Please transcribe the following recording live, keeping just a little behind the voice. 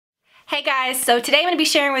Hey guys, so today I'm going to be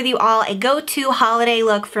sharing with you all a go-to holiday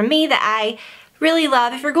look for me that I really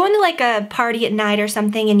love. If you're going to like a party at night or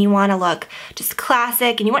something and you want to look just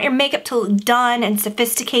classic and you want your makeup to look done and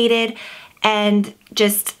sophisticated and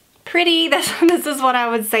just pretty, this is what I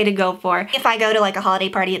would say to go for. If I go to like a holiday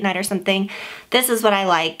party at night or something, this is what I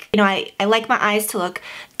like. You know, I like my eyes to look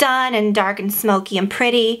done and dark and smoky and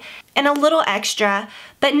pretty and a little extra,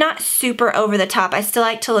 but not super over the top. I still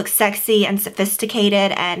like to look sexy and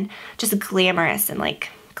sophisticated and just glamorous and like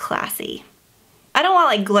classy. I don't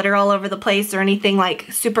want like glitter all over the place or anything like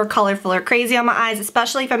super colorful or crazy on my eyes,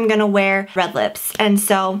 especially if I'm gonna wear red lips. And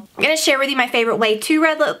so I'm gonna share with you my favorite way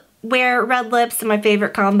to wear red lips and my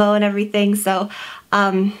favorite combo and everything. So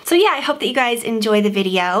yeah, I hope that you guys enjoy the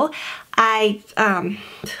video. I have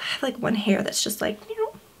like one hair that's just like, you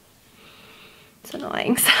know, it's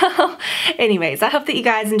annoying. So anyways, I hope that you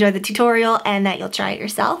guys enjoy the tutorial and that you'll try it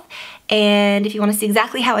yourself. And if you want to see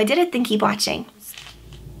exactly how I did it, then keep watching.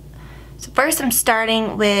 So first I'm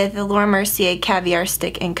starting with the Laura Mercier Caviar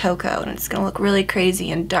Stick in Cocoa, and it's going to look really crazy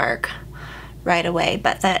and dark right away,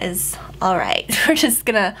 but that is alright. We're just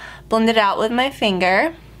going to blend it out with my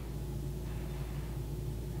finger.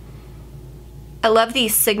 I love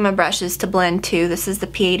these Sigma brushes to blend too. This is the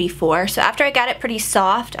P84. So after I got it pretty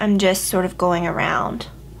soft, I'm just sort of going around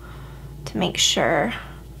to make sure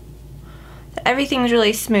that everything's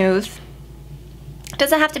really smooth. It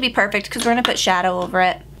doesn't have to be perfect because we're going to put shadow over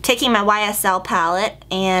it. Taking my YSL palette,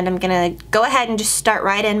 and I'm going to go ahead and just start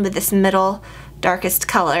right in with this middle darkest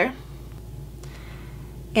color.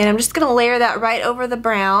 And I'm just going to layer that right over the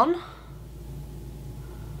brown.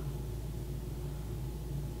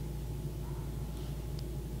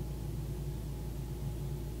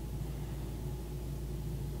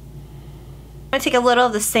 I'm going to take a little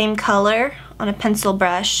of the same color on a pencil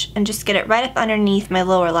brush and just get it right up underneath my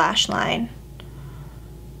lower lash line.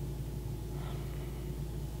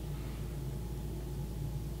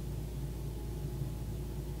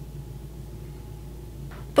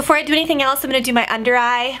 Before I do anything else, I'm going to do my under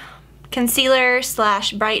eye concealer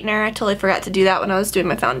slash brightener. I totally forgot to do that when I was doing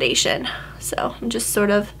my foundation. So I'm just sort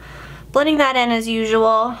of blending that in as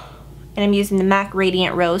usual, and I'm using the MAC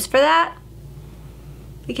Radiant Rose for that.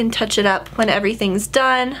 You can touch it up when everything's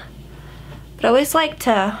done, but I always like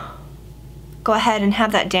to go ahead and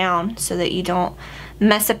have that down so that you don't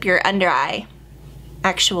mess up your under eye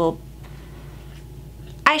actual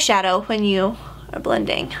eyeshadow when you are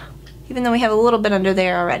blending. Even though we have a little bit under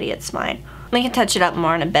there already, it's fine. We can touch it up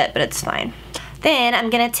more in a bit, but it's fine. Then I'm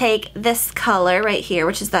going to take this color right here,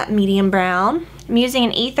 which is that medium brown. I'm using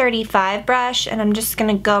an E35 brush, and I'm just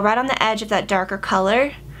going to go right on the edge of that darker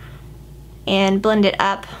color and blend it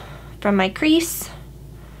up from my crease,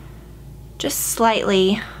 just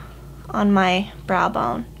slightly on my brow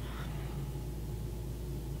bone.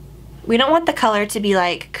 We don't want the color to be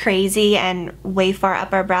like crazy and way far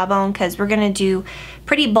up our brow bone because we're going to do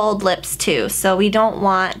pretty bold lips too, so we don't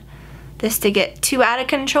want this to get too out of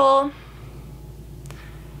control.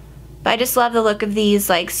 But I just love the look of these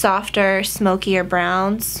like softer, smokier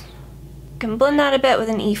browns. You can blend that a bit with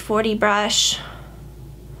an E40 brush.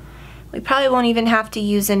 We probably won't even have to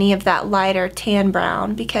use any of that lighter tan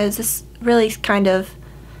brown because this really kind of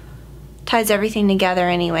ties everything together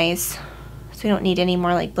anyways. So we don't need any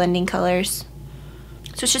more like blending colors.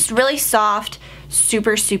 So it's just really soft,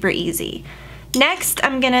 super, super easy. Next,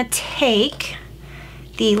 I'm gonna take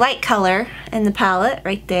the light color in the palette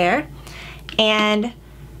right there and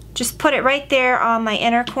just put it right there on my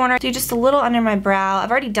inner corner. Do just a little under my brow.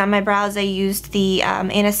 I've already done my brows. I used the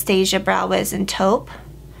Anastasia Brow Wiz in Taupe.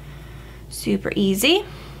 Super easy.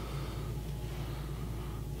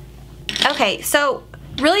 Okay, so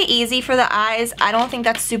really easy for the eyes. I don't think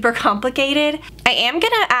that's super complicated. I am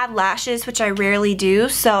gonna add lashes, which I rarely do,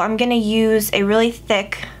 so I'm gonna use a really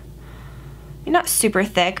thick, not super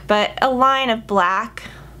thick, but a line of black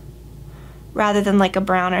rather than like a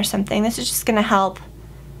brown or something. This is just gonna help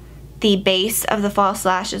the base of the false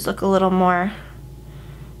lashes look a little more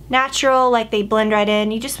natural, like they blend right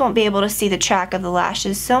in. You just won't be able to see the track of the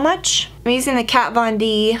lashes so much. I'm using the Kat Von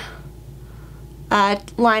D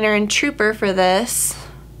liner and Trooper for this.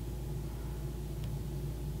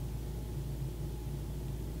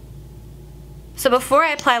 So before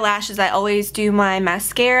I apply lashes, I always do my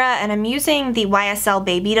mascara, and I'm using the YSL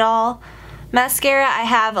Baby Doll mascara. I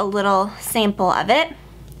have a little sample of it.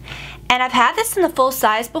 And I've had this in the full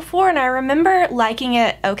size before, and I remember liking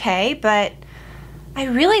it okay, but I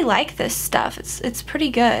really like this stuff. It's pretty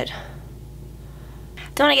good.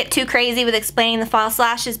 Don't want to get too crazy with explaining the false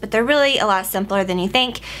lashes, but they're really a lot simpler than you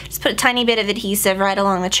think. Just put a tiny bit of adhesive right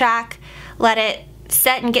along the track, let it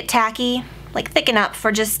set and get tacky, like thicken up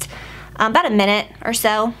for just about a minute or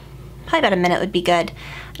so. Probably about a minute would be good.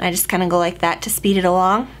 And I just kind of go like that to speed it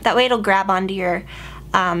along. That way it'll grab onto your,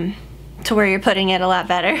 to where you're putting it a lot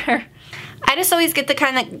better. I just always get the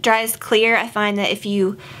kind that dries clear. I find that if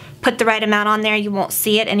you put the right amount on there, you won't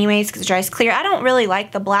see it anyways because it dries clear. I don't really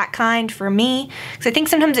like the black kind for me because I think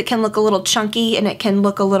sometimes it can look a little chunky and it can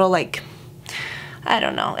look a little like, I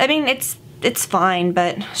don't know. I mean, it's fine,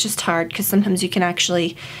 but it's just hard because sometimes you can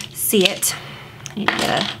actually see it. I need to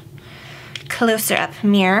get a closer up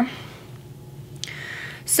mirror.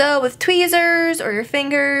 So with tweezers or your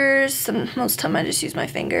fingers, most of the time I just use my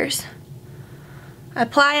fingers. I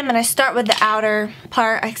apply them and I start with the outer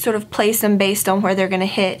part. I sort of place them based on where they're going to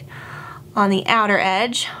hit on the outer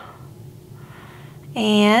edge.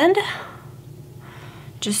 And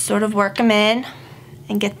just sort of work them in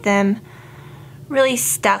and get them really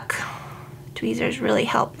stuck. Tweezers really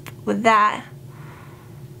help with that.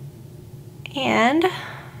 And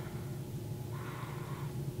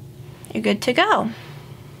you're good to go.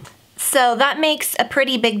 So that makes a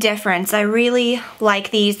pretty big difference. I really like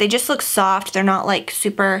these. They just look soft. They're not like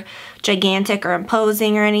super gigantic or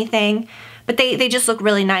imposing or anything, but they just look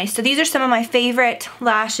really nice. So these are some of my favorite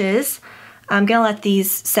lashes. I'm gonna let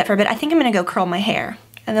these sit for a bit. I think I'm gonna go curl my hair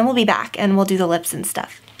and then we'll be back and we'll do the lips and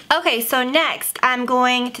stuff. Okay, so next I'm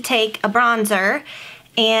going to take a bronzer,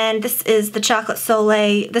 and this is the Chocolate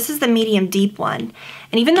Soleil. This is the medium deep one.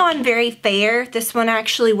 And even though I'm very fair, this one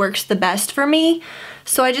actually works the best for me.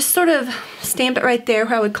 So I just sort of stamp it right there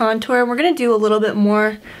where I would contour. We're gonna do a little bit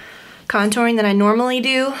more contouring than I normally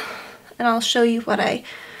do, and I'll show you what I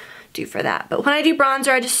do for that. But when I do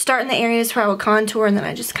bronzer, I just start in the areas where I would contour and then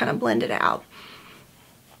I just kind of blend it out.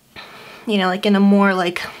 You know, like in a more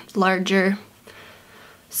like larger,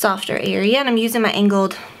 softer area. And I'm using my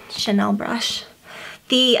angled Chanel brush.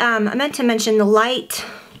 I meant to mention the light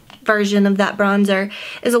version of that bronzer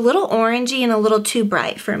is a little orangey and a little too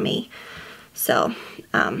bright for me. So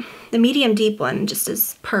the medium deep one just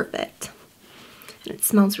is perfect. And it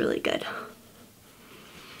smells really good.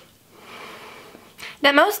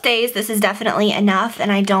 Now most days this is definitely enough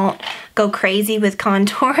and I don't go crazy with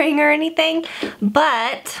contouring or anything,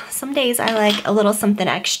 but some days I like a little something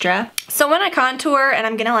extra. So when I contour and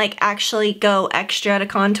I'm gonna like actually go extra to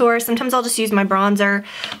contour, sometimes I'll just use my bronzer,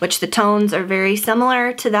 which the tones are very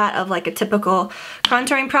similar to that of like a typical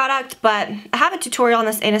contouring product, but I have a tutorial on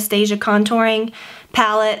this Anastasia contouring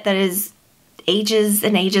palette that is ages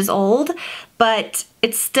and ages old, but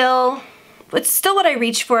it's still what I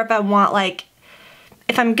reach for if I want like,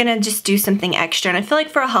 if I'm gonna just do something extra. And I feel like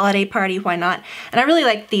for a holiday party, why not? And I really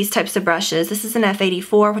like these types of brushes. This is an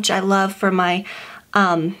F84, which I love for my, what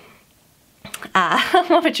am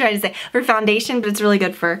I trying to say? For foundation, but it's really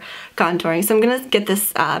good for contouring. So I'm gonna get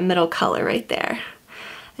this middle color right there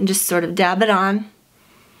and just sort of dab it on.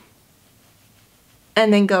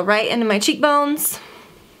 And then go right into my cheekbones.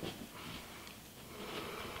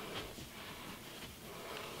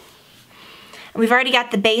 And we've already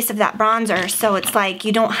got the base of that bronzer, so it's like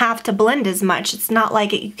you don't have to blend as much. It's not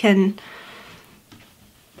like you can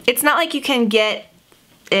get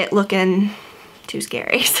it looking too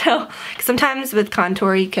scary. So sometimes with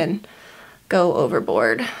contour you can go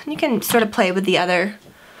overboard. You can sort of play with the other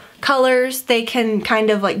colors. They can kind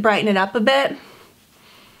of like brighten it up a bit.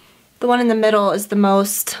 The one in the middle is the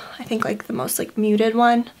most, I think like the most like muted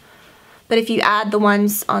one. But if you add the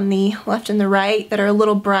ones on the left and the right that are a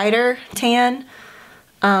little brighter tan,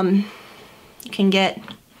 you can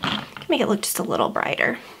make it look just a little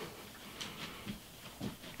brighter.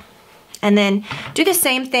 And then do the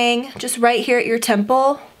same thing just right here at your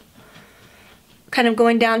temple, kind of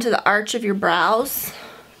going down to the arch of your brows.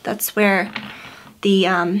 That's where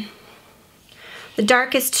the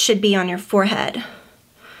darkest should be on your forehead.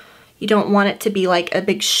 You don't want it to be like a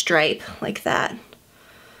big stripe like that.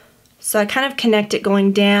 So I kind of connect it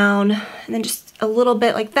going down and then just a little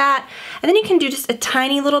bit like that. And then you can do just a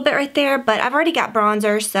tiny little bit right there, but I've already got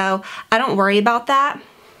bronzer, so I don't worry about that.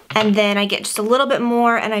 And then I get just a little bit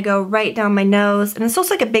more and I go right down my nose. And it's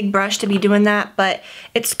also like a big brush to be doing that, but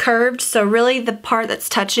it's curved, so really the part that's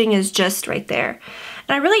touching is just right there.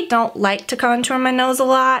 And I really don't like to contour my nose a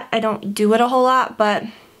lot. I don't do it a whole lot, but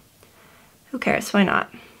who cares? Why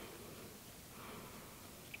not?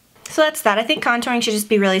 So that's that. I think contouring should just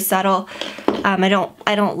be really subtle. I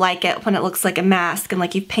don't like it when it looks like a mask and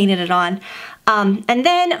like you've painted it on. And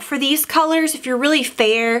then for these colors, if you're really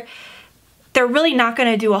fair, they're really not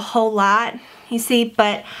gonna do a whole lot, you see,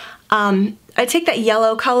 but I take that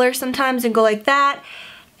yellow color sometimes and go like that,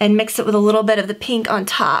 and mix it with a little bit of the pink on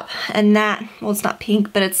top. And that, well, it's not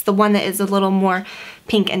pink, but it's the one that is a little more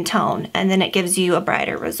pink in tone, and then it gives you a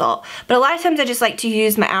brighter result. But a lot of times I just like to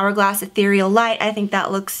use my Hourglass Ethereal Light. I think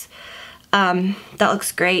that looks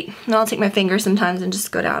great. And I'll take my finger sometimes and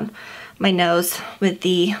just go down my nose with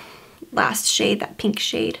the last shade, that pink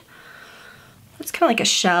shade. It's kind of like a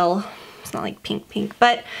shell. It's not like pink,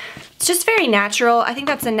 but it's just very natural. I think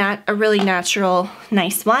that's a really natural,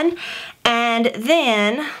 nice one. And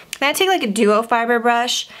then I take like a duo fiber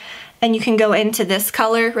brush, and you can go into this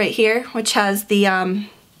color right here, which has the a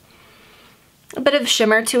bit of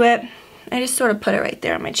shimmer to it. I just sort of put it right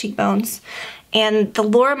there on my cheekbones. And the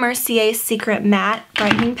Laura Mercier Secret Matte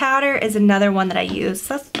Brightening Powder is another one that I use.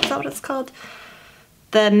 Is that what it's called?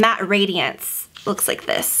 The Matte Radiance looks like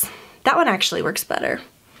this. That one actually works better.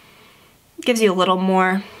 It gives you a little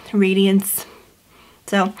more radiance.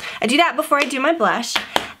 So I do that before I do my blush.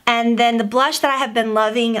 And then the blush that I have been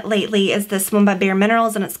loving lately is this one by Bare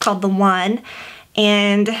Minerals, and it's called The One.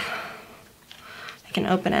 And I can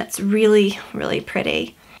open it. It's really, really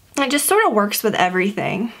pretty. And it just sort of works with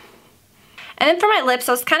everything. And then for my lips,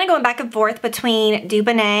 I was kind of going back and forth between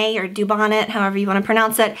Dubonnet or Dubonnet, however you want to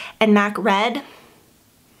pronounce it, and MAC Red.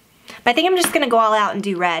 But I think I'm just going to go all out and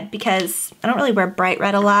do red because I don't really wear bright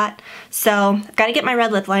red a lot. So I've got to get my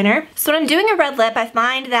red lip liner. So when I'm doing a red lip, I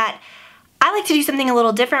find that I like to do something a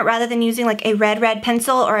little different rather than using like a red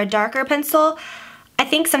pencil or a darker pencil. I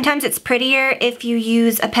think sometimes it's prettier if you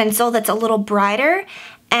use a pencil that's a little brighter.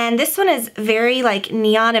 And this one is very like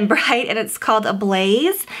neon and bright, and it's called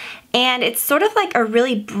Ablaze. And it's sort of like a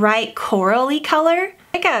really bright corally color,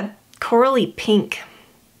 like a corally pink.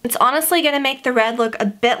 It's honestly going to make the red look a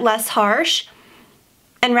bit less harsh,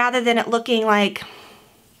 and rather than it looking like,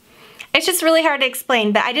 it's just really hard to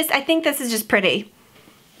explain, but I think this is just pretty.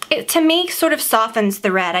 It, to me, sort of softens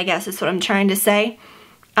the red, I guess is what I'm trying to say.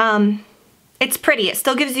 It's pretty. It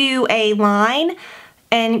still gives you a line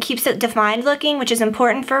and keeps it defined looking, which is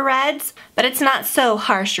important for reds, but it's not so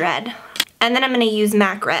harsh red. And then I'm going to use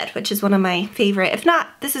MAC Red, which is one of my favorite, if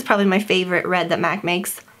not, this is probably my favorite red that MAC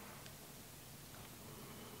makes.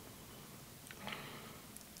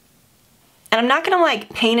 And I'm not going to like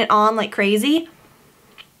paint it on like crazy.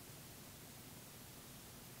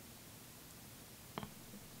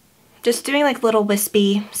 Just doing like little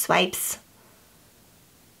wispy swipes.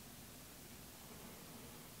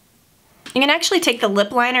 You can actually take the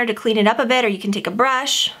lip liner to clean it up a bit, or you can take a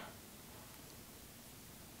brush.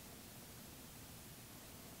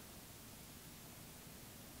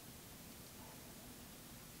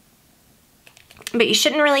 But you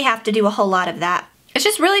shouldn't really have to do a whole lot of that. It's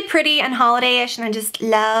just really pretty and holiday-ish, and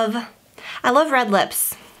I love red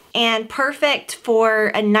lips. And perfect for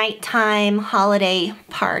a nighttime holiday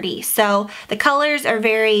party. So the colors are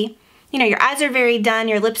very, you know, your eyes are very done,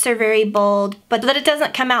 your lips are very bold, but that it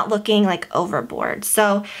doesn't come out looking like overboard.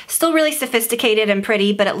 So still really sophisticated and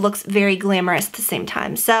pretty, but it looks very glamorous at the same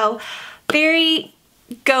time. So very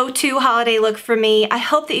go-to holiday look for me. I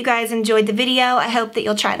hope that you guys enjoyed the video. I hope that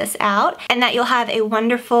you'll try this out and that you'll have a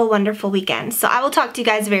wonderful, wonderful weekend. So I will talk to you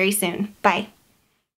guys very soon. Bye.